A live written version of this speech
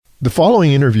The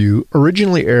following interview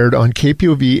originally aired on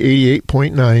KPOV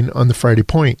 88.9 on the Friday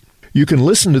Point. You can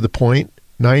listen to The Point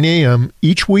 9 a.m.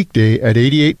 each weekday at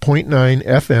 88.9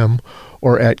 FM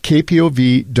or at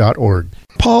kpov.org.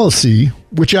 Policy,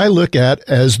 which I look at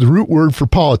as the root word for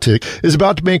politics, is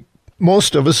about to make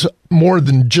most of us more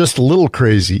than just a little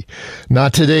crazy.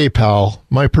 Not today, pal.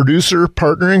 My producer,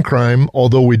 partner in crime,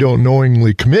 although we don't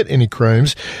knowingly commit any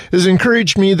crimes, has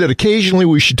encouraged me that occasionally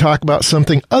we should talk about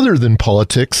something other than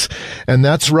politics, and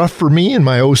that's rough for me and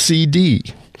my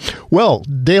OCD. Well,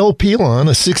 Dale Pilon,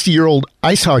 a 60-year-old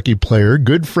ice hockey player,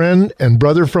 good friend and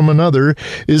brother from another,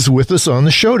 is with us on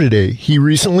the show today. He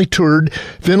recently toured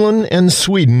Finland and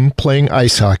Sweden playing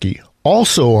ice hockey.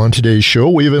 Also on today's show,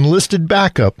 we've enlisted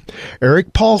backup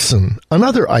Erik Paulsson,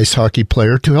 another ice hockey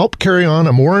player, to help carry on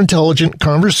a more intelligent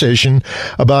conversation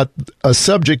about a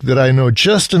subject that I know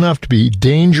just enough to be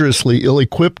dangerously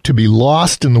ill-equipped to be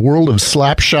lost in the world of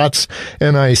slap shots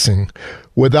and icing.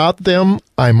 Without them,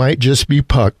 I might just be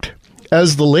pucked.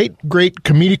 As the late, great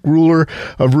comedic ruler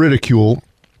of ridicule,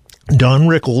 Don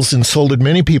Rickles insulted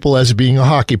many people as being a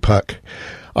hockey puck.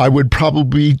 I would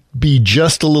probably be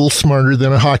just a little smarter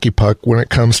than a hockey puck when it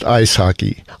comes to ice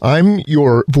hockey. I'm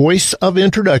your voice of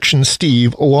introduction,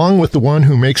 Steve, along with the one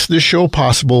who makes this show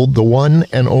possible, the one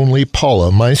and only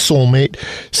Paula, my soulmate.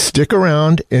 Stick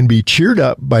around and be cheered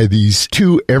up by these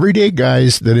two everyday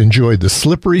guys that enjoy the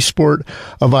slippery sport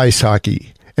of ice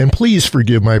hockey. And please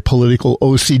forgive my political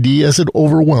OCD as it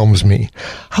overwhelms me.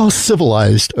 How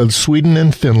civilized of Sweden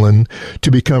and Finland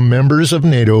to become members of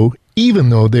NATO, even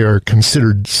though they are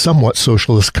considered somewhat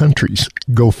socialist countries.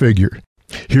 Go figure.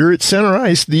 Here at Center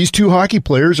Ice, these two hockey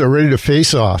players are ready to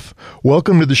face off.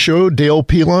 Welcome to the show, Dale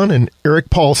Pilon and Erik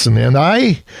Paulsson. And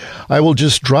I will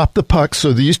just drop the puck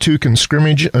so these two can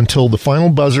scrimmage until the final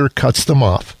buzzer cuts them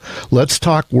off. Let's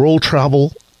talk world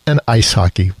travel and ice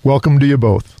hockey. Welcome to you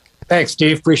both. Thanks,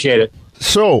 Steve. Appreciate it.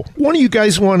 So, one of you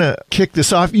guys want to kick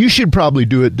this off? You should probably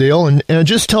do it, Dale, and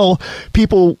just tell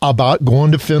people about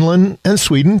going to Finland and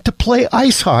Sweden to play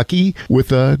ice hockey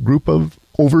with a group of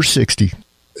over 60.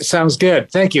 Sounds good.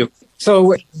 Thank you.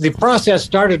 So, the process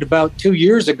started about 2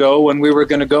 years ago when we were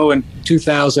going to go in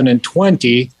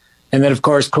 2020. And then, of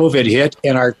course, COVID hit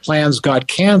and our plans got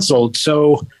canceled.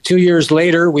 So 2 years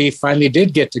later, we finally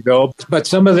did get to go. But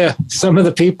some of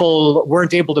the people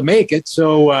weren't able to make it.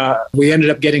 So we ended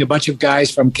up getting a bunch of guys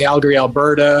from Calgary,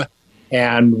 Alberta,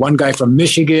 and one guy from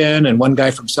Michigan and one guy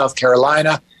from South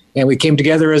Carolina. And we came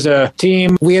together as a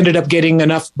team. We ended up getting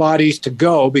enough bodies to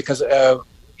go because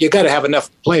you got to have enough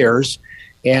players.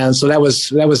 And so that was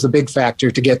the big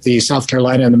factor to get the South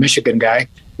Carolina and the Michigan guy.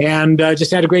 And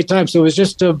just had a great time. So it was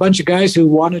just a bunch of guys who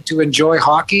wanted to enjoy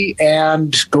hockey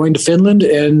and going to Finland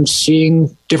and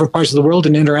seeing different parts of the world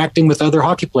and interacting with other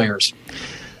hockey players.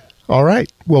 All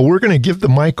right. Well, we're going to give the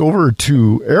mic over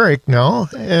to Erik now,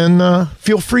 and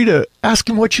feel free to ask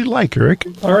him what you'd like, Erik.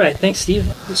 All right. Thanks,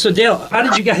 Steve. So, Dale, how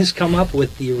did you guys come up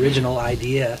with the original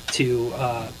idea to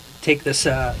take this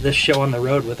show on the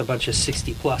road with a bunch of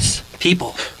 60-plus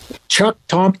people? Chuck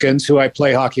Tompkins, who I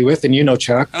play hockey with, and you know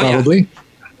Chuck, probably. Yeah.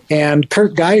 And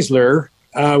Kurt Geisler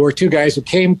were two guys who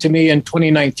came to me in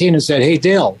 2019 and said, "Hey,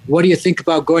 Dale, what do you think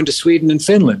about going to Sweden and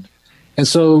Finland?" And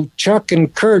so Chuck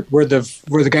and Kurt were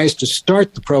the guys to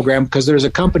start the program because there's a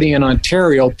company in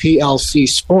Ontario, PLC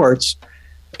Sports,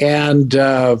 and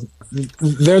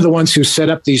they're the ones who set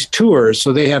up these tours.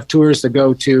 So they have tours that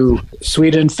go to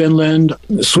Sweden, Finland,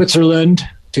 Switzerland,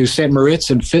 to St.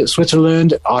 Moritz in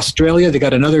Switzerland, Australia. They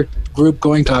got another group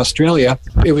going to Australia.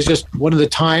 It was just one of the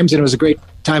times, and it was a great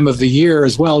time of the year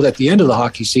as well at the end of the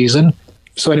hockey season.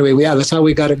 So anyway, yeah, that's how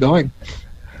we got it going.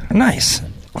 Nice.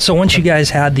 So once you guys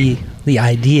had the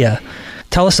idea,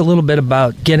 tell us a little bit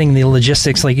about getting the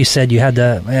logistics. Like you said, you had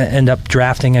to end up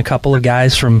drafting a couple of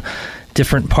guys from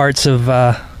different parts of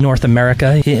North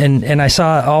America. And I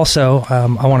saw also,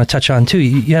 I want to touch on too,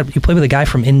 you played with a guy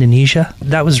from Indonesia.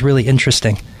 That was really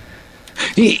interesting.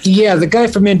 Yeah, the guy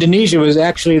from Indonesia was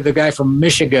actually the guy from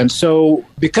Michigan. So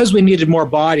because we needed more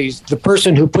bodies, the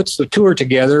person who puts the tour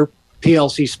together,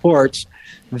 PLC Sports,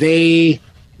 they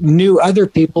knew other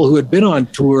people who had been on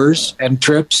tours and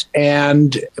trips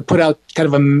and put out kind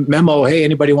of a memo, "Hey,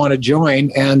 anybody want to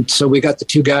join?" And so we got the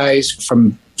two guys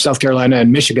from South Carolina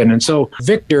and Michigan. And so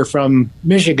Victor from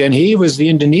Michigan, he was the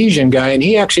Indonesian guy, and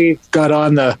he actually got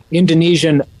on the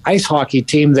Indonesian ice hockey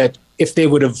team that if they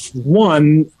would have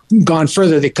gone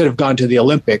further, they could have gone to the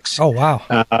Olympics. Oh, wow.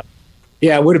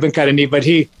 Yeah, it would have been kind of neat. But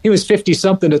he was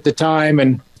 50-something at the time,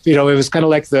 and, it was kind of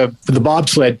like the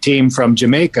bobsled team from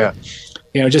Jamaica.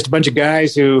 Just a bunch of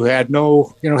guys who had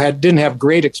didn't have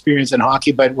great experience in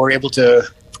hockey, but were able to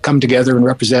come together and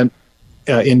represent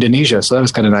Indonesia. So that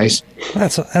was kind of nice.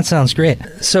 That sounds great.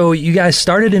 So you guys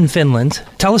started in Finland.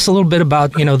 Tell us a little bit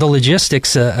about, the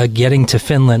logistics getting to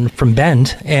Finland from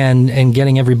Bend and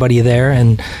getting everybody there.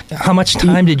 And how much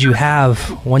time did you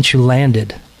have once you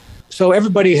landed? So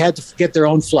everybody had to get their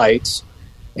own flights.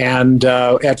 And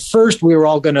at first we were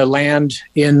all going to land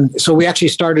so we actually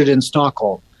started in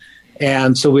Stockholm.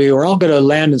 And so we were all going to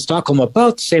land in Stockholm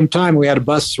about the same time. We had a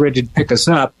bus ready to pick us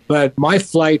up. But my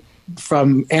flight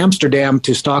from Amsterdam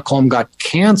to Stockholm got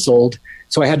canceled,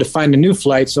 so I had to find a new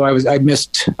flight. So I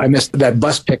missed that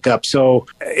bus pickup. So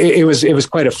it was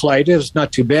quite a flight. It was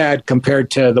not too bad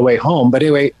compared to the way home. But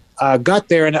anyway, got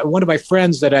there, and one of my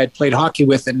friends that I'd played hockey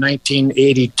with in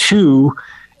 1982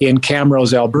 in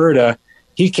Camrose, Alberta,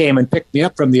 he came and picked me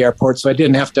up from the airport, so I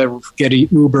didn't have to get an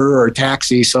Uber or a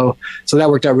taxi. So that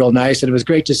worked out real nice, and it was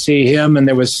great to see him. And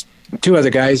there was two other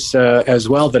guys as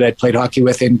well that I'd played hockey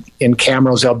with in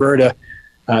Camrose, Alberta,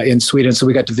 in Sweden. So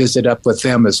we got to visit up with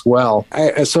them as well.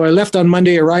 So I left on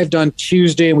Monday, arrived on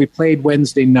Tuesday, and we played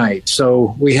Wednesday night.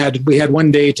 So we had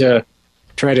one day to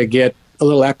try to get a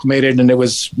little acclimated, and it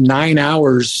was 9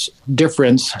 hours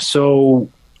difference. So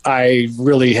I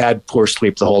really had poor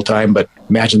sleep the whole time, but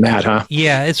imagine that, huh?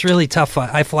 Yeah, it's really tough.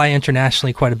 I fly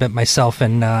internationally quite a bit myself,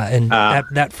 and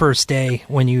that first day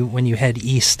when you head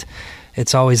east,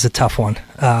 it's always a tough one.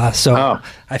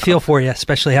 I feel for you,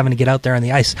 especially having to get out there on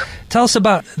the ice. Tell us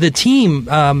about the team.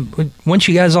 Once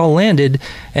you guys all landed,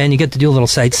 and you get to do a little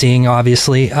sightseeing,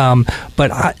 obviously,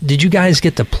 but did you guys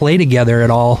get to play together at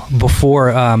all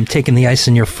before taking the ice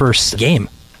in your first game?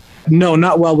 No,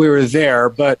 not while we were there,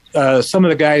 but some of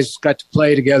the guys got to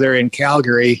play together in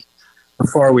Calgary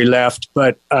before we left.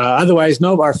 But otherwise,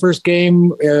 no, our first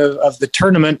game of the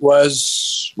tournament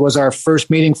was our first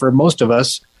meeting for most of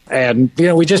us. And,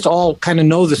 we just all kind of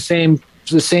know the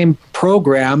same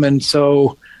program. And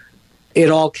so it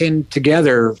all came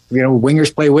together.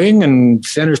 Wingers play wing and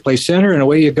centers play center, and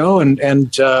away you go. And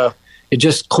it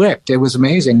just clicked. It was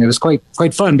amazing. It was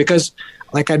quite fun because,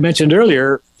 like I mentioned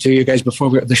earlier to you guys before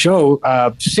the show,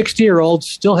 60-year-olds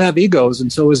still have egos,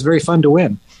 and so it was very fun to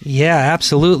win. Yeah,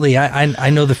 absolutely. I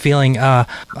know the feeling.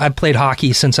 I played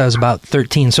hockey since I was about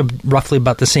 13, so roughly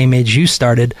about the same age you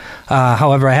started.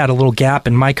 However, I had a little gap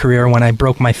in my career when I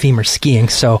broke my femur skiing,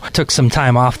 so took some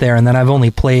time off there, and then I've only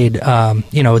played,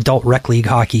 adult rec league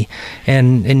hockey.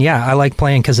 And yeah, I like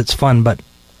playing because it's fun, but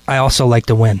I also like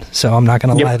to win, so I'm not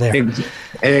going to lie there.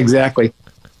 Exactly.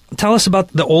 Tell us about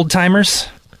the Old Timers.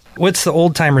 What's the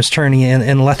Old Timers tourney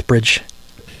in Lethbridge?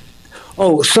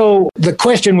 Oh, so the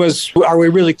question was, are we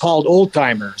really called Old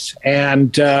Timers?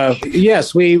 And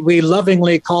yes, we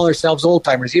lovingly call ourselves Old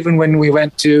Timers. Even when we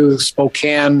went to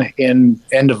Spokane in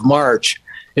end of March,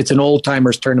 it's an Old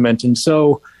Timers tournament. And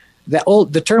so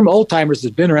the term Old Timers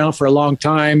has been around for a long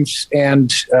time. And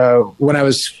when I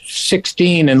was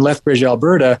 16 in Lethbridge,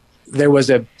 Alberta, there was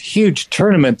a huge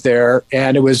tournament there,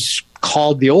 and it was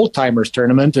called the Old Timers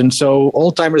Tournament. And so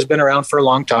Old Timers been around for a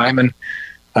long time, and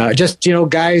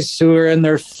guys who are in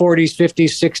their 40s, 50s,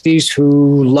 60s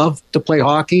who love to play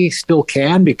hockey still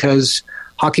can, because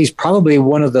hockey's probably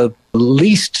one of the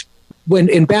least, when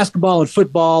in basketball and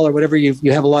football or whatever,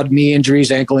 you have a lot of knee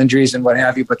injuries, ankle injuries, and what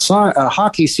have you. But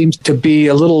hockey seems to be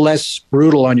a little less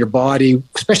brutal on your body,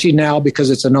 especially now because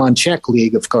it's a non-check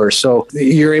league, of course. So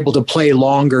you're able to play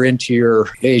longer into your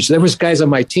age. There was guys on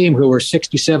my team who were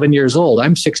 67 years old.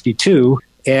 I'm 62.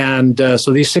 And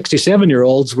so these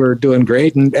 67-year-olds were doing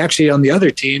great. And actually on the other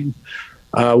team,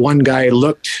 one guy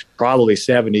looked probably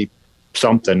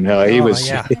 70-something.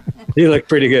 He looked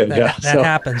pretty good. That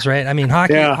happens, right? I mean,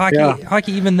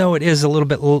 hockey, even though it is a little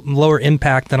bit lower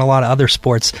impact than a lot of other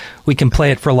sports, we can play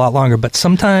it for a lot longer. But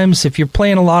sometimes if you're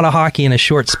playing a lot of hockey in a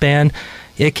short span,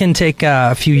 it can take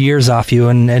a few years off you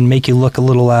and make you look a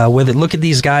little with it. Look at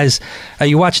these guys. Are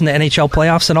you watching the NHL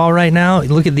playoffs at all right now?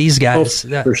 Look at these guys.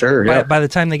 For sure, yeah. By the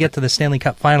time they get to the Stanley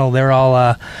Cup final, they're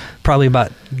all probably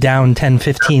about down 10,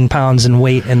 15 pounds in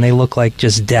weight, and they look like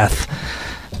just death.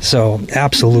 So,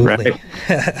 absolutely.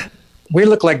 Right. We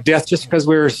look like death just because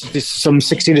we're some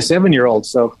 60 to 7-year-olds,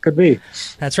 so could be.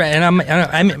 That's right, and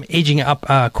I'm aging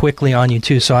up quickly on you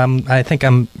too. So I think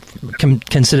I'm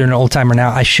considered an old timer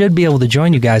now. I should be able to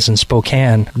join you guys in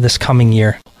Spokane this coming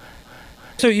year.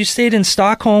 So you stayed in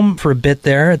Stockholm for a bit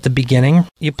there at the beginning.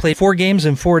 You played 4 games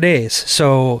in 4 days,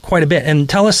 so quite a bit. And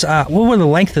tell us, what were the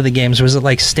length of the games? Was it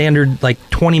like standard, like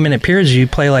 20-minute periods? Did you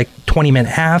play like 20-minute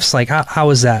halves? Like how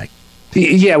was that?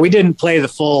 Yeah, we didn't play the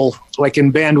full, like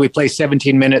in band, we play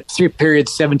 17 minutes, 3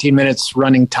 periods, 17 minutes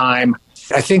running time.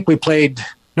 I think we played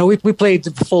No, we played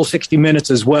the full 60 minutes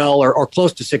as well, or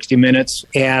close to 60 minutes,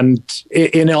 and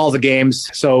in all the games.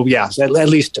 So, yeah, at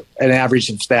least an average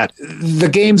of that. The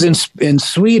games in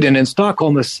Sweden, in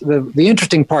Stockholm, the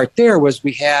interesting part there was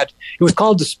it was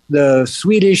called the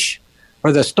Swedish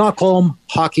or the Stockholm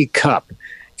Hockey Cup.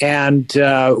 And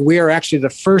we are actually the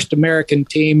first American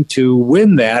team to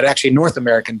win that, actually North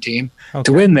American team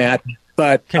to win that.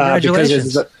 But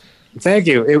congratulations. Thank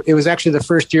you. It was actually the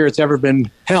first year it's ever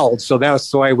been held, so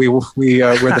that's why we were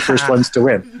the first ones to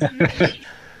win.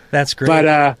 That's great.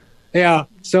 But yeah,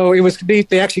 so it was neat.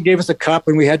 They actually gave us a cup,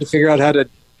 and we had to figure out how to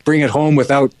bring it home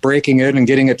without breaking it and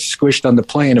getting it squished on the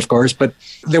plane, of course. But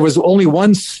there was only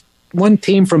one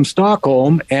team from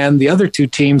Stockholm, and the other two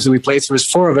teams that we played, there was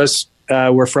four of us,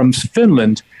 were from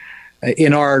Finland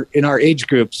in our age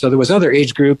group. So there was other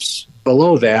age groups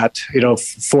below that,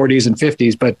 40s and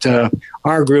 50s. But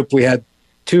our group, we had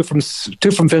two from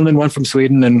Finland, one from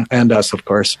Sweden, and us, of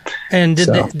course. And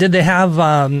did they have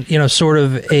sort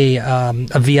of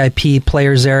a VIP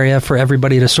players area for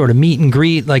everybody to sort of meet and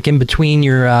greet, like in between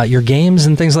your games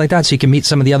and things like that, so you can meet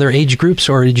some of the other age groups,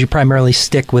 or did you primarily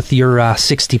stick with your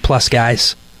 60-plus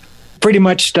guys? Pretty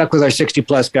much stuck with our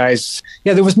 60-plus guys.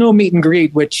 Yeah, there was no meet and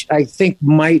greet, which I think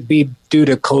might be due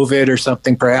to COVID or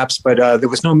something, perhaps. But there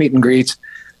was no meet and greets.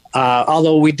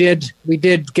 Although we did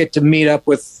get to meet up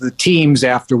with the teams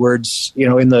afterwards,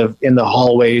 in the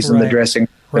hallways and the dressing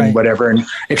room and whatever, and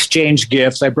exchange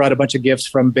gifts. I brought a bunch of gifts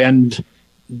from Bend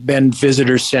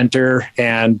Visitor Center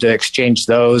and exchanged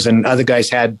those, and other guys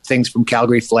had things from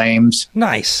Calgary Flames.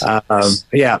 Nice.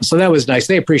 Yeah, so that was nice.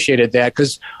 They appreciated that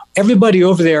because everybody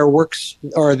over there works,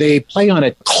 or they play on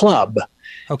a club.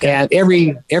 Okay. And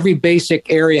every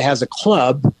basic area has a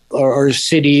club or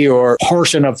city or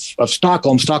portion of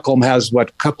Stockholm. Stockholm has a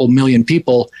couple million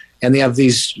people, and they have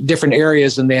these different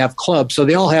areas, and they have clubs. So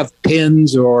they all have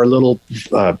pins or little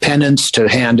pennants to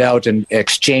hand out and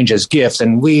exchange as gifts.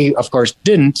 And we, of course,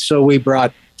 didn't. So we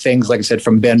brought things, like I said,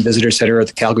 from Bend Visitor Center or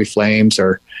the Calgary Flames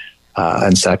or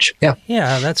and such. Yeah,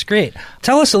 that's great.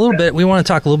 Tell us a little bit. We want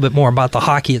to talk a little bit more about the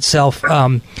hockey itself.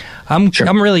 I'm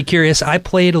really curious. I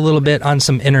played a little bit on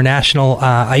some international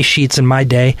ice sheets in my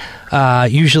day,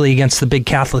 usually against the big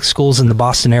Catholic schools in the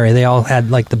Boston area. They all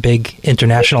had like the big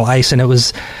international ice, and it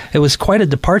was quite a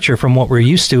departure from what we're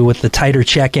used to with the tighter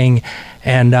checking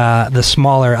and the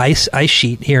smaller ice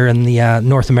sheet here in the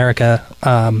North America.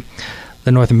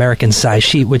 The North American size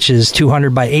sheet, which is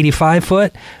 200 by 85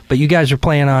 foot, but you guys are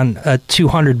playing on a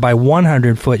 200 by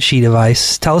 100 foot sheet of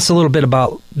ice. Tell us a little bit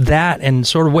about that and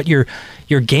sort of what your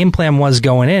game plan was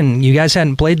going in. You guys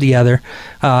hadn't played together,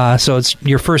 so it's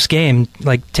your first game.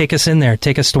 Like, take us in there.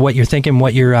 Take us to what you're thinking,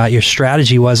 what your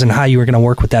strategy was, and how you were going to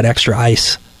work with that extra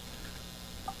ice.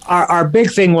 Our big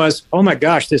thing was, oh my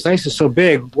gosh, this ice is so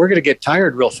big, we're going to get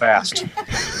tired real fast.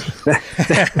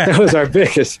 That was our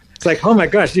biggest. It's like, oh my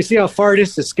gosh, do you see how far it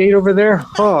is to skate over there?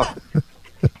 Oh,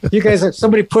 you guys,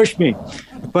 somebody pushed me.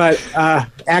 But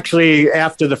actually,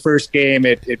 after the first game,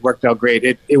 it worked out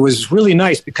great. It was really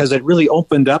nice because it really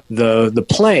opened up the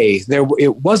play.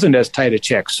 It wasn't as tight a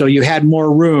check, so you had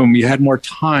more room, you had more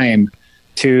time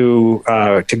to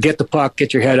get the puck,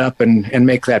 get your head up, and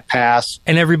make that pass.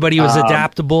 And everybody was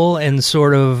adaptable and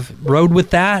sort of rode with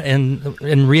that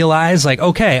and realized, like,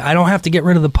 okay, I don't have to get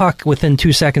rid of the puck within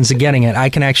 2 seconds of getting it. I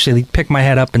can actually pick my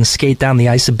head up and skate down the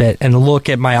ice a bit and look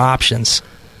at my options.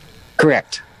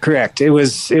 Correct.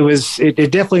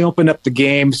 It definitely opened up the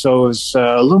game, so it was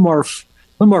a little more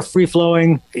free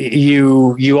flowing.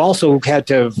 You also had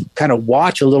to kind of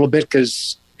watch a little bit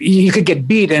because you could get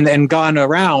beat and gone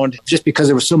around just because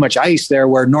there was so much ice there,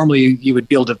 where normally you would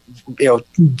be able to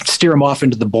steer them off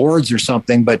into the boards or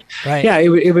something. But yeah,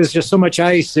 it was just so much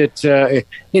ice. It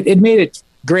made it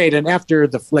great. And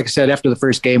like I said, after the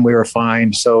first game, we were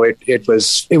fine. So it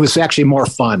was actually more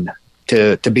fun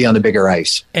to be on the bigger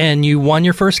ice. And you won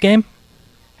your first game?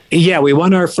 Yeah, we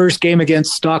won our first game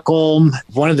against Stockholm.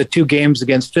 One of the two games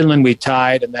against Finland we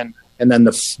tied, and then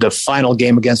the final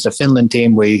game against the Finland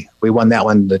team, we won that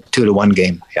one, the 2-1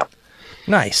 game. Yeah.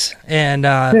 Nice. And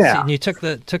so you took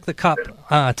the cup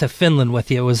to Finland with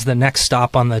you. It was the next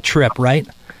stop on the trip, right?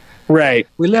 Right.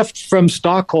 We left from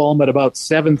Stockholm at about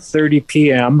 7:30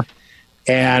 p.m.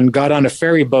 and got on a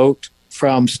ferry boat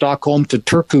from Stockholm to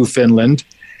Turku, Finland.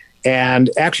 And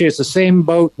actually, it's the same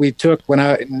boat we took in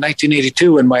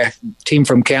 1982 when my team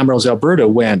from Camrose, Alberta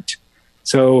went.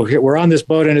 So we're on this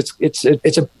boat, and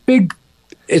it's a big.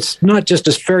 It's not just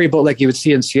a ferry boat like you would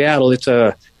see in Seattle. It's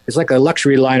like a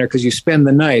luxury liner because you spend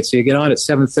the night. So you get on at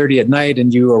 7:30 at night,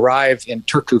 and you arrive in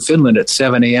Turku, Finland at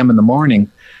 7 a.m. in the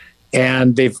morning.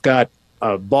 And they've got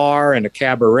a bar and a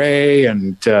cabaret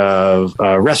and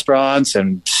restaurants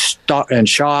and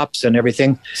shops and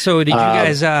everything. So did you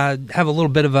guys have a little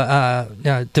bit of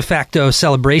a de facto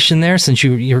celebration there, since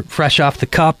you're fresh off the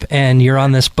Cup and you're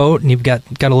on this boat and you've got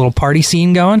a little party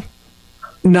scene going?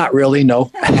 Not really, no.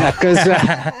 Because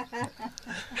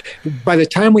by the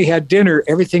time we had dinner,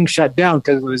 everything shut down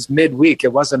because it was midweek.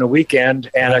 It wasn't a weekend.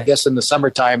 And I guess in the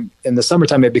summertime,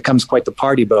 it becomes quite the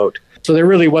party boat. So there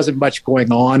really wasn't much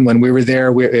going on when we were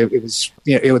there.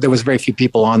 There was very few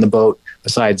people on the boat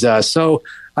besides us. So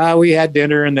we had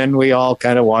dinner, and then we all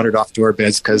kind of wandered off to our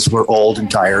beds because we're old and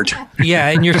tired. Yeah,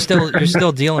 and you're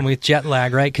still dealing with jet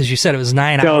lag, right? Because you said it was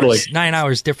 9 hours. Totally. 9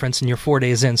 hours difference, and you're 4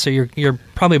 days in. So you're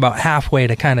probably about halfway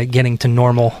to kind of getting to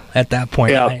normal at that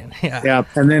point. Yeah, right? yeah.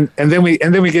 And then we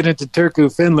get into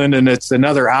Turku, Finland, and it's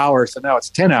another hour. So now it's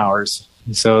 10 hours.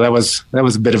 So that was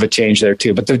a bit of a change there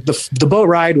too. But the boat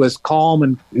ride was calm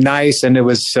and nice, and it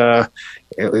was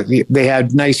they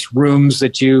had nice rooms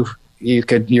that you're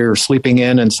sleeping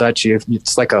in and such. It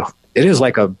is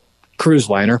like a cruise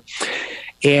liner.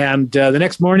 And the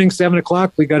next morning,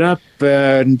 7:00, we got up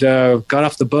and got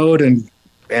off the boat and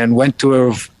went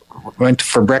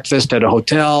for breakfast at a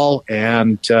hotel,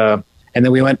 and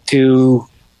then we went to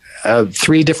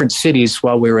 3 different cities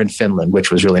while we were in Finland, which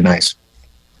was really nice.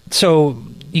 So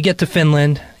you get to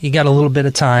Finland, you got a little bit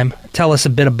of time. Tell us a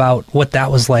bit about what that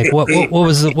was like. What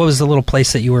was the little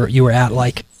place that you were at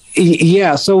like?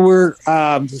 Yeah, so we're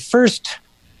first.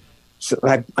 So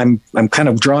I'm kind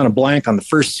of drawing a blank on the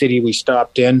first city we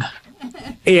stopped in.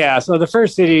 Yeah, so the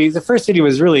first city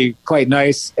was really quite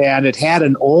nice, and it had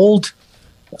an old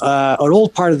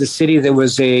part of the city that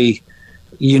was a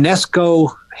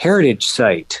UNESCO heritage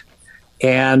site,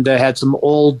 and had some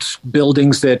old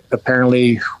buildings that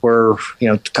apparently were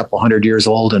a couple hundred years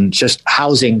old and just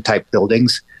housing type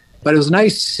buildings. But it was a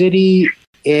nice city,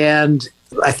 and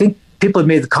I think people had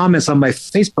made the comments on my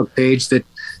Facebook page that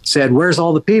said, "Where's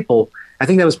all the people?" I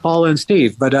think that was Paula and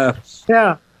Steve. But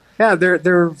there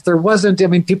wasn't. I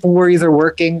mean, people were either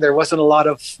working. There wasn't a lot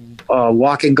of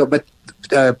walking. But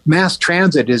mass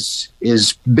transit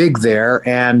is big there,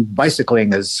 and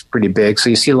bicycling is pretty big. So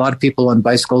you see a lot of people on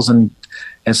bicycles and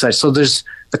such. So there's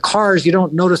the cars. You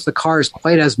don't notice the cars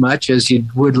quite as much as you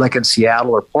would like in Seattle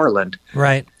or Portland.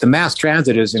 Right. The mass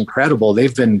transit is incredible.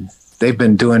 They've been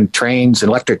doing trains,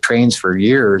 electric trains for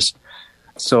years.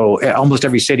 So almost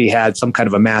every city had some kind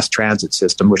of a mass transit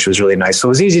system, which was really nice. So it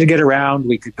was easy to get around.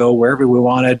 We could go wherever we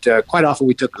wanted. Quite often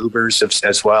we took Ubers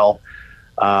as well.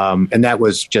 And that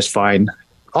was just fine.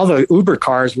 All the Uber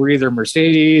cars were either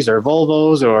Mercedes or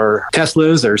Volvos or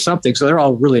Teslas or something. So they're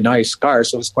all really nice cars.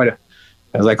 So it was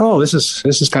I was like, oh, this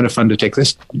is kind of fun to take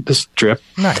this trip.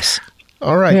 Nice.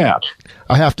 All right. Yeah.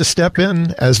 I have to step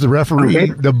in as the referee.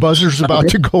 Okay. The buzzer's about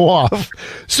to go off.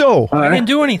 So I didn't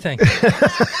do anything.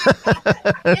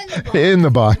 In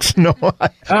the box. No,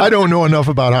 I don't know enough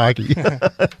about hockey.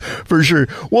 For sure.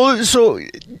 Well, so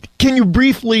can you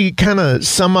briefly kind of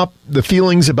sum up the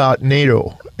feelings about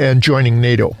NATO and joining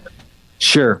NATO?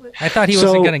 Sure. I thought he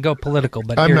wasn't going to go political,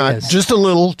 but I'm not. Just a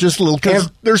little,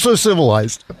 because they're so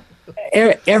civilized.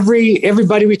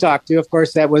 Everybody we talked to, of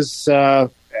course, that was...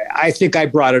 I think I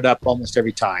brought it up almost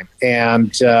every time.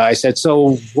 And I said,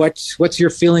 so what's your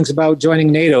feelings about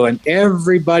joining NATO? And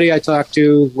everybody I talked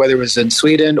to, whether it was in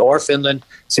Sweden or Finland,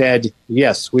 said,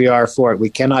 yes, we are for it. We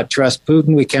cannot trust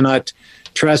Putin. We cannot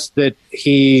trust that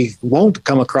he won't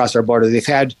come across our border. They've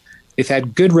had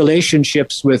good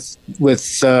relationships with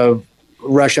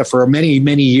Russia for many,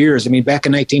 many years. I mean, back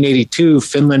in 1982,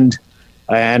 Finland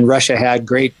and Russia had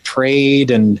great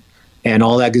trade and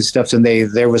all that good stuff, and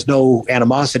there was no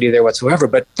animosity there whatsoever.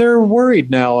 But they're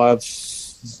worried now.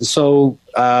 So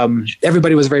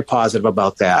everybody was very positive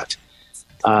about that.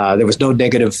 There was no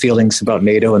negative feelings about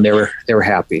NATO, and they were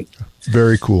happy.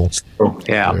 Very cool. So,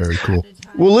 yeah, very cool.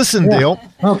 Well, listen, Dale.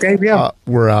 Okay, yeah.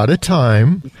 We're out of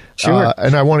time. Sure.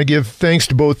 And I want to give thanks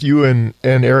to both you and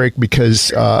Eric,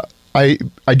 because I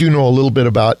do know a little bit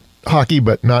about hockey,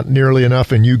 but not nearly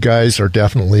enough, and you guys are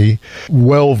definitely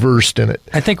well versed in it.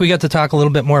 I think we got to talk a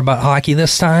little bit more about hockey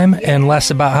this time and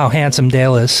less about how handsome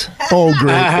Dale is. Oh,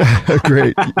 great.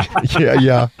 Great.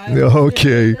 Yeah.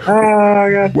 Okay.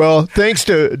 Well, thanks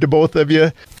to both of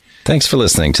you. Thanks for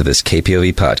listening to this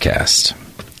KPOV podcast.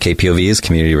 KPOV is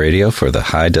community radio for the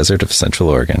high desert of Central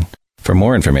Oregon. For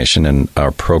more information and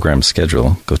our program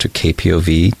schedule, go to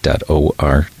kpov.org.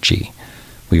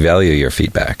 We value your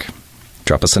feedback.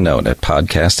 Drop us a note at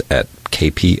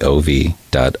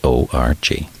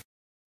podcast@kpov.org.